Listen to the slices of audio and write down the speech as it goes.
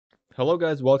Hello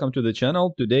guys, welcome to the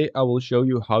channel. Today I will show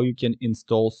you how you can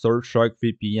install Surfshark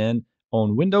VPN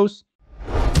on Windows.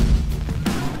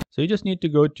 So you just need to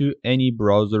go to any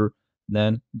browser,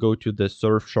 then go to the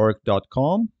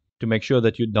surfshark.com to make sure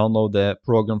that you download the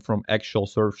program from actual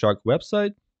Surfshark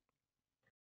website.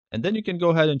 And then you can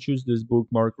go ahead and choose this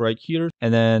bookmark right here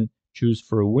and then choose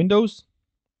for Windows.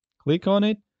 Click on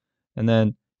it and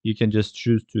then you can just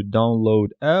choose to download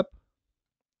app.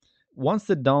 Once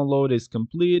the download is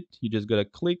complete, you just gotta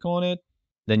click on it.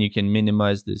 Then you can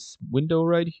minimize this window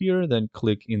right here, then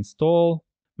click install.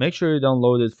 Make sure you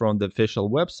download it from the official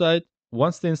website.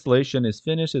 Once the installation is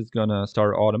finished, it's gonna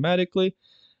start automatically.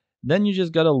 Then you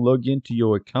just gotta log into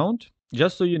your account.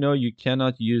 Just so you know, you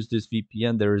cannot use this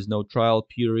VPN. There is no trial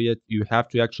period. You have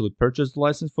to actually purchase the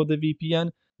license for the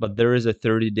VPN, but there is a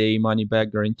 30-day money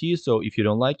back guarantee. So if you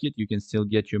don't like it, you can still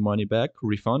get your money back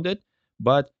refunded,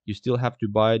 but you still have to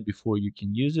buy it before you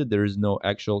can use it. There is no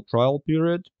actual trial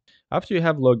period. After you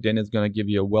have logged in, it's going to give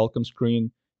you a welcome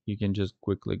screen. You can just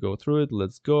quickly go through it.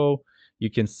 Let's go. You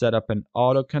can set up an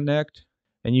auto connect,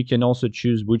 and you can also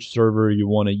choose which server you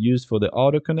want to use for the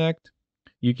auto connect.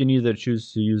 You can either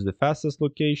choose to use the fastest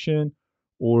location,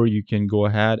 or you can go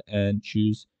ahead and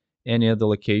choose any of the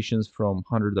locations from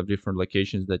hundreds of different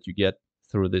locations that you get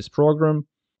through this program.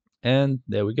 And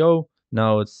there we go.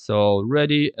 Now it's all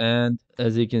ready. And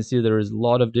as you can see, there is a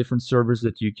lot of different servers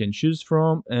that you can choose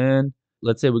from. And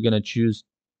let's say we're going to choose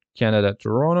Canada,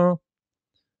 Toronto.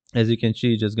 As you can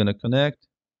see, just going to connect.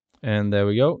 And there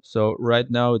we go. So right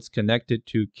now it's connected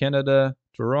to Canada,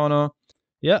 Toronto.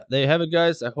 Yeah, there you have it,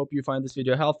 guys. I hope you find this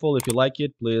video helpful. If you like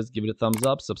it, please give it a thumbs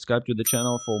up. Subscribe to the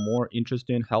channel for more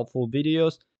interesting, helpful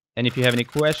videos. And if you have any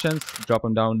questions, drop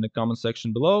them down in the comment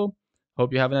section below.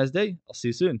 Hope you have a nice day. I'll see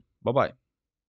you soon. Bye-bye.